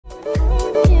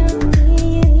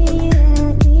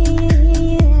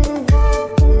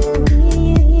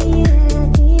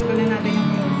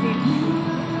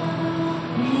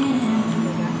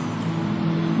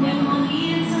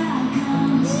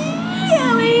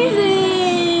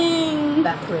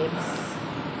ribs.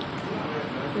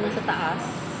 Nasa taas.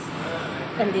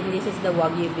 And then this is the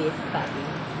Wagyu beef patty.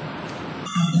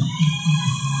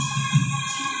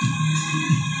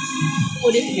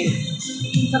 Oh, this beef.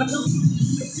 Sarap no?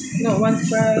 No, one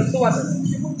spray, 2 water.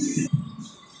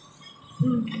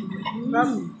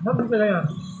 Bakit pala yan?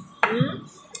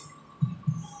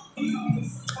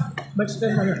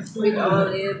 Mexican na yan. With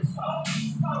olives.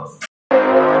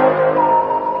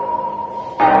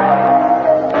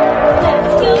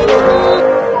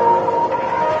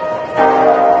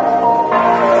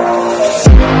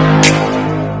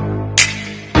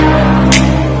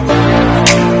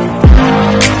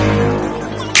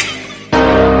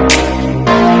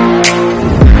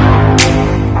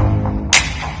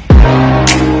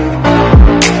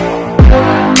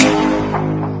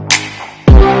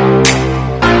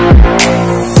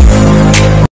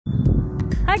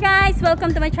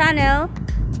 Welcome to my channel.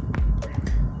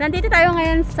 Nandito tayo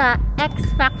ngayon sa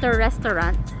Xfactor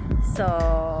restaurant. So,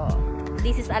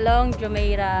 this is along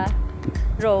Jumeirah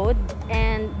Road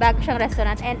and bago siyang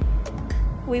restaurant, and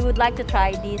we would like to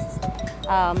try this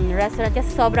restaurant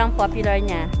kasi sobrang popular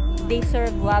niya. They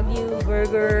serve Wagyu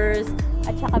burgers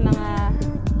at saka mga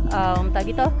tawag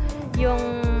ito, yung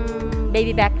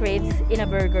baby back ribs in a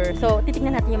burger. So,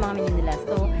 titignan natin yung mga menu nila.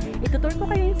 So, itutur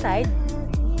ko kayo inside.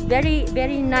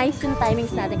 Very nice yung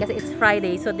timings natin kasi it's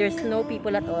Friday, so there's no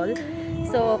people at all.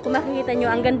 So kung makikita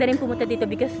nyo, ang ganda rin pumunta dito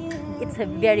because it's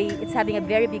having a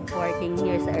very big parking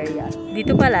here sa area.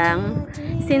 Dito pa lang,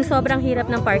 since sobrang hirap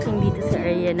ng parking dito sa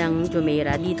area ng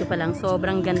Jumeirah, dito pa lang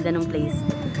sobrang ganda ng place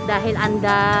dahil ang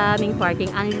daming parking,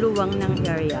 ang luwang ng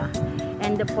area.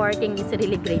 And the parking is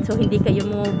really great. So hindi kayo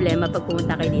problema pag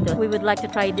pumunta kayo dito. We would like to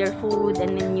try their food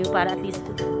and menu para at least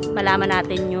malaman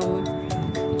natin yung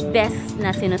best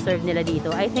na sinaserve nila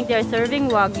dito. I think they're serving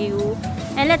Wagyu,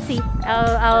 and let's see.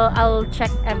 I'll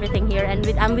check everything here, and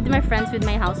I'm with my friends, with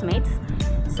my housemates.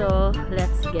 So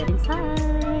let's get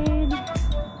inside.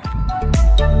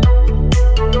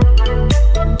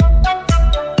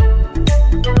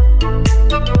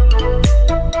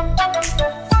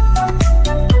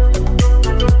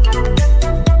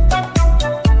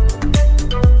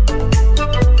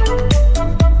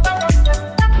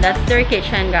 That's their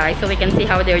kitchen, guys, so we can see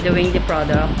how they're doing the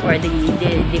product or the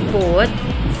food.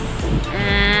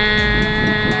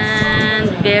 And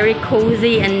very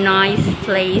cozy and nice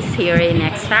place here in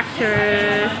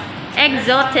Xfactor.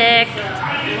 Exotic.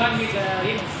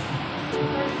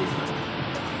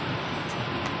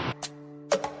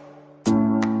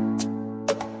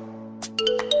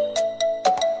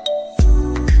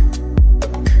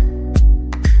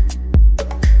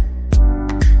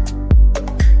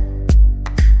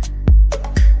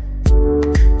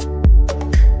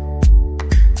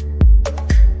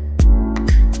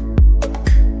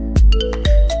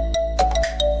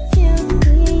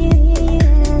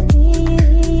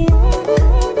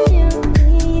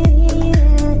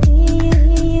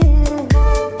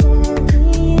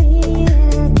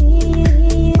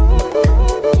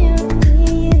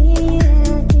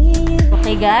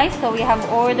 Guys, so we have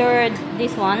ordered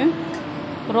this one,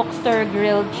 Rookster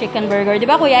grilled chicken burger. Di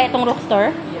ba kuya itong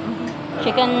Rookster?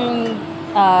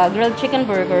 Grilled chicken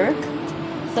burger.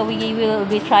 So we will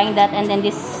be trying that, and then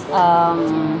this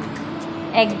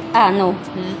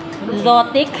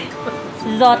exotic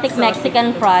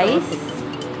Mexican fries.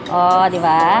 Oh, di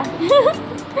ba?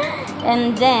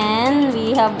 And then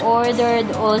we have ordered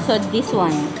also this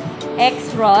one,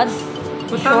 X-Rod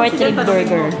short rib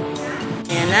burger.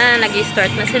 Ayan na, nag-start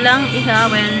na silang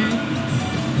ihawin.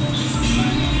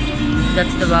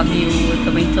 That's the Wagyu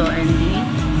tomato and beef.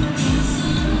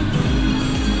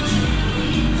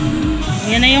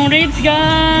 Ayan na yung ribs,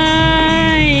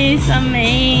 guys!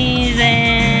 Amazing!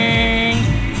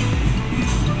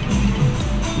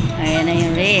 Ayan na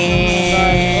yung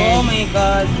ribs. Oh my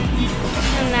God!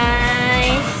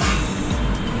 Nice!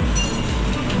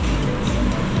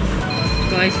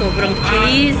 Guys, sobrang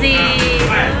cheesy!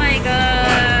 Oh my God!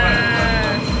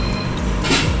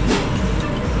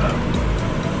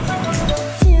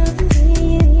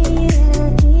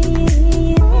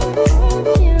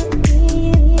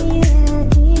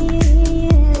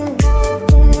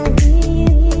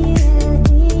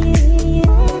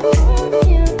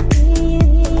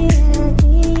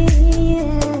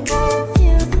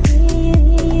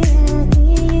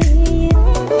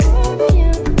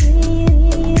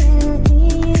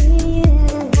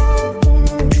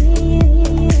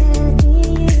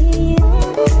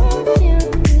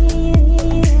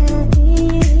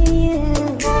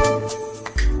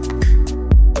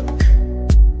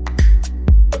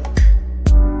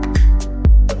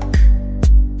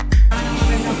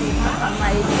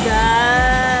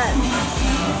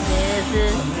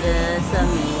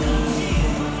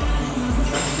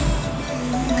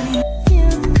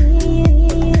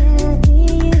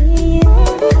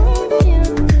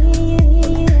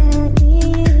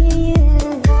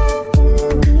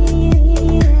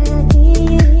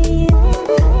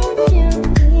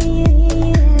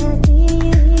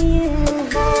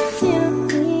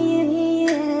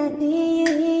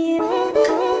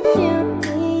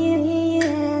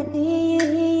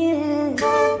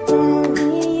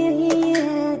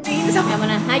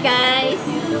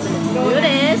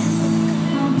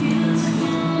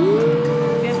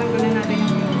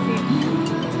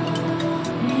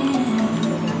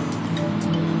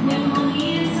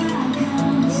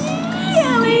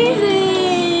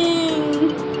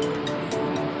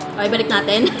 Okay, balik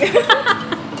natin.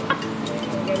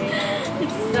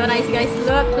 It's so nice, guys.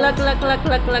 Look.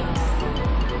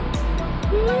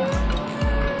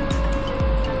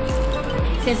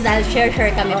 Since dahil share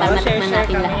kami para matikman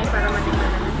natin lahat. Para matikman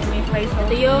natin. May fries.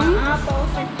 Ito yung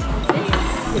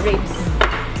the ribs.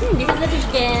 This is the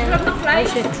chicken. Sarap ng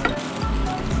fries.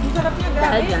 Ang sarap niya, grabe.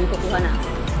 Dahil dyan, kukuha na.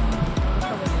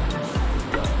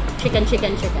 Chicken.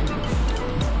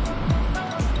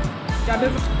 Grabe.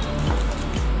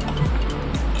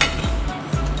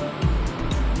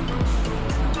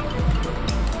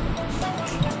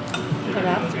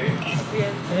 Sarap.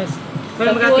 Yes.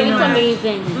 The food is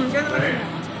amazing.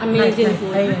 Amazing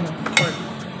food. Ayun.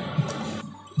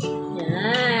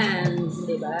 Yan.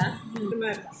 Diba?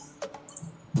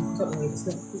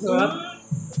 Sarap.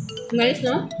 Nice,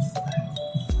 no?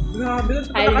 Grabe.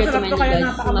 I recommend it,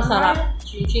 guys. Masarap.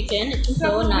 Chicken. It's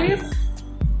so nice.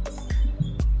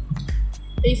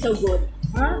 It's so good.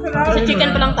 Sarap. Sa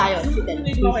chicken pa lang tayo. Chicken.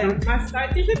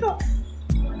 Mustard. Ito.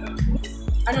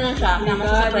 Ano lang siya? Tama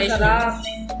sa price niya.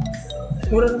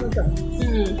 Mura naman siya.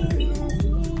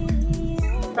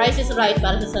 Price is right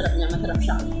para sa sarap niya. Masarap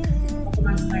siya.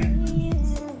 Mustard.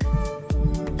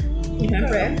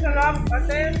 Siyempre. Sarap.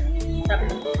 Ate. Sarap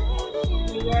niya.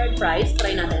 Price.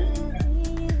 Try natin.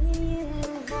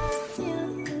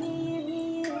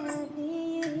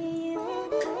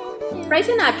 Price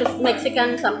yung nachos.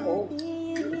 Mexican 10.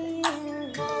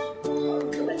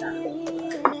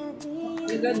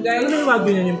 Good, guys. Ano yung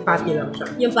wagyu niya? Yung patty lang siya.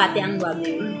 Yung patty ang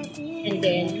wagyu. And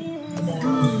then,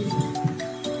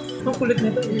 ang kulit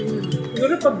nito.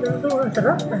 Siguro pag ito, ang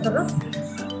sarap.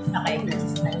 okay.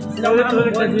 Ulit na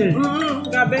din.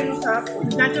 Grabe, ang sarap.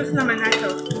 Nachos naman,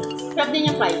 nachos. Sarap din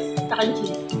yung fries. Saka yung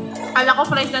cheese. Kala ko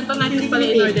fries lang to, nachos pala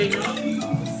yung order nyo.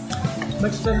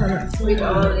 Mexican na. With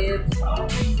olives.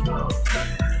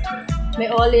 May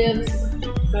olives.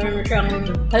 Meron siyang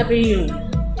jalapeno.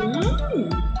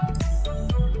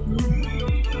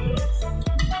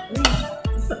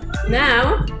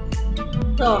 Now,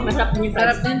 so, masarap din yung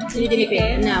fries.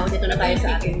 Sinidilipid. Now, dito na tayo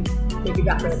sa ating baby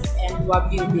back ribs and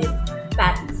wagyu beef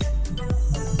patty.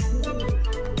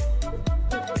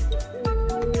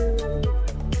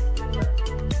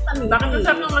 Bakit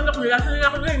masarap ng manok nila? Lasa nila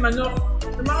ako na yung manok.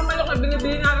 Yung mga manok na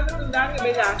binibili natin sa tindahan,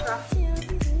 may lasa.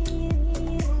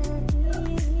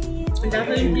 Ang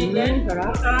lasa yung chicken.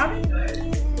 Sarap. Sarap.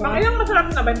 Baka yung masarap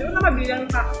na ba? Hindi ko na mabilang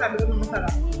yung kakasabi ko ng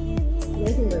masarap.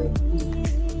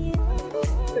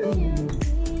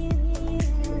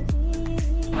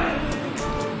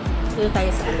 Dito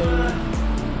tayo sa ating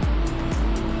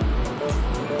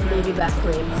baby back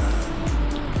ribs.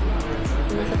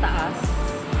 Ito sa taas.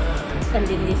 And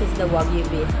then this is the wagyu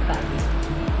beef patty.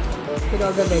 With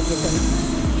all the veggies and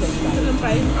Ito yung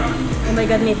fries. oh my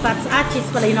god, may fats. Cheese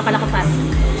pala yun. Akala ko fats.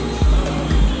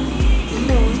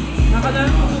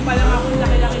 Nakadalang ko pa lang ako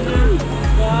laki-laki na.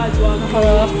 God,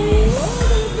 Sarap.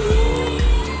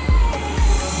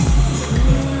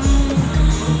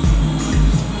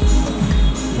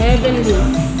 Heavenly.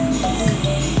 Ang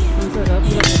sarap.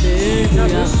 Grabe. Ang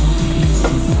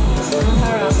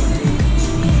harap.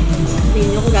 Tingin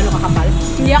nyo kung gano'ng kakapal.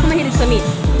 Hindi ako mahilig sa meat.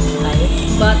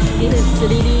 But this is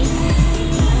really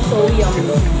so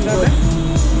yummy. Good.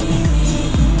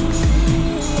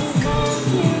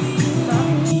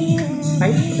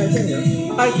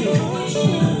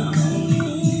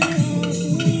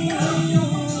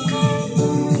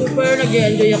 Super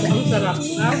nag-enjoy ako. Ang sarap.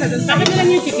 Bakit na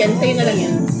lang yung chicken? Sa'yo na lang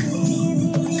yan.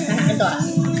 Ito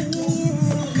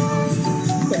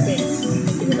Siyempre.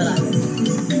 Sige talaga.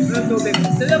 Ang tubig.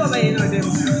 Dalawa ba yun order mo?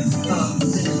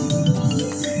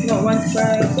 No, once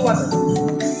per 2 water.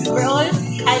 Overall,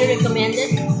 highly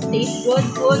recommended. Tastes good,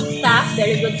 good stuff,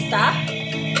 very good stuff.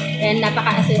 And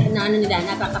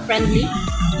napaka-friendly.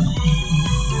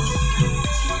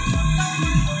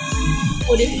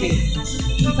 Food is great.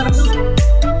 Ang sarap naman.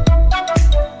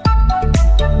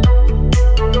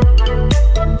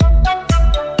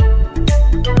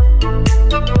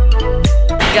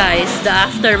 Guys, the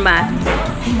aftermath.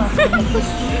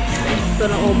 Ito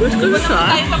na obvious ko siya.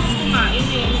 Tayo tapos kumain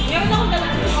eh. Meron akong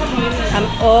dalang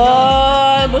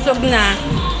Busog na.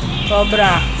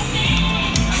 Sobra.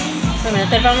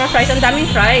 Tayo pa mga fries. Ang daming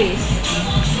fries.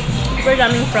 Super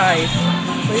daming fries.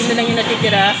 So, yun na lang yung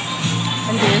natitira.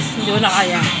 And this, hindi ko na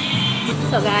kaya.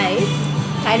 So guys,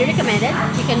 highly recommended.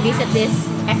 You can visit this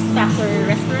Xfactor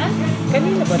restaurant.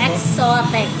 Kanina ba ito?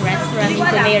 Exotic restaurant in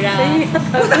Jumeirah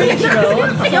Beach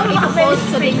Road. Yung ipopost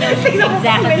ko din yung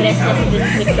exact address sa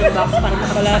description box para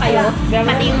makapunta kayo.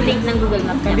 Pati yung link ng Google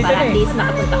Maps niya para at least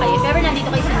makapunta kayo. If ever nandito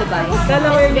kayo sa Dubai, it's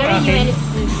very new and it's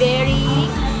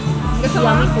very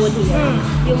yummy food here.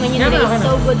 Yung menu nila is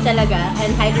so good talaga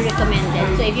and highly recommended.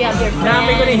 So if you have your friends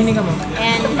and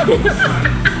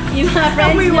yung mga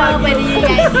friends nyo, pwede nyo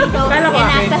guys dito. And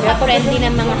napaka-friendly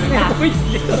ng mga staff.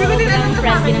 Sobrang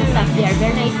friendly ng staff. They are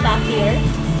very nice staff here.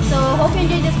 So hope you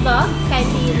enjoyed this vlog.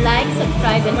 Kindly like,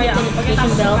 subscribe, and hit the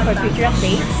notification bell for future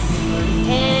updates.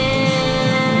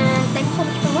 And thanks so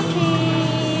much for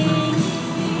watching.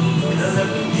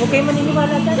 Okay,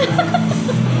 maniniwala tayo.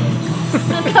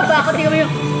 Nagkaba ako, tingnan mo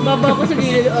yung baba ko sa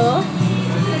gilid, oh.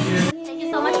 Thank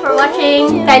you so much for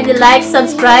watching. Kindly like,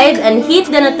 subscribe, and hit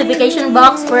the notification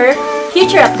box for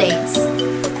future updates.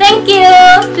 Thank you!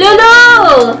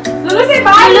 Lulu! Lulu, say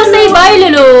bye! Lulu, say bye,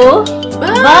 Lulu!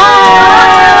 Bye!